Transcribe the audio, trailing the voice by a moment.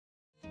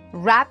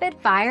Rapid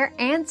fire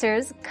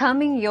answers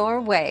coming your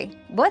way.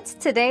 What's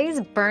today's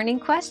burning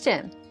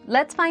question?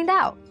 Let's find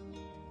out.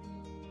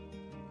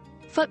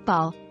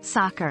 Football,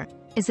 soccer,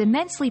 is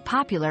immensely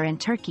popular in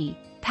Turkey,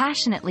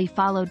 passionately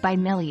followed by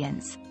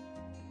millions.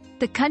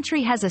 The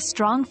country has a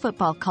strong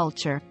football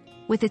culture,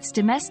 with its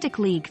domestic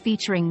league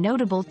featuring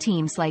notable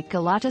teams like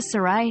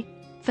Galatasaray,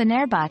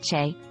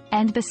 Fenerbahçe,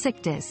 and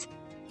Beşiktaş.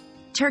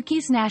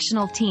 Turkey's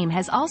national team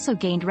has also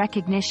gained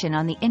recognition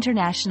on the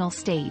international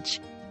stage.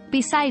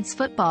 Besides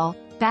football,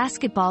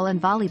 basketball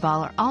and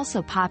volleyball are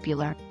also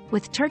popular,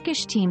 with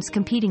Turkish teams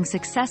competing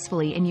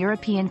successfully in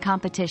European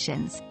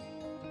competitions.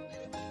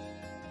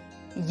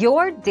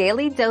 Your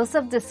daily dose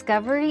of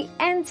discovery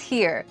ends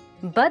here,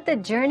 but the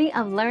journey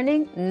of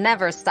learning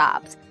never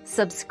stops.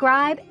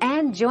 Subscribe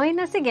and join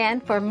us again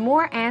for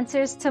more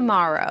answers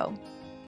tomorrow.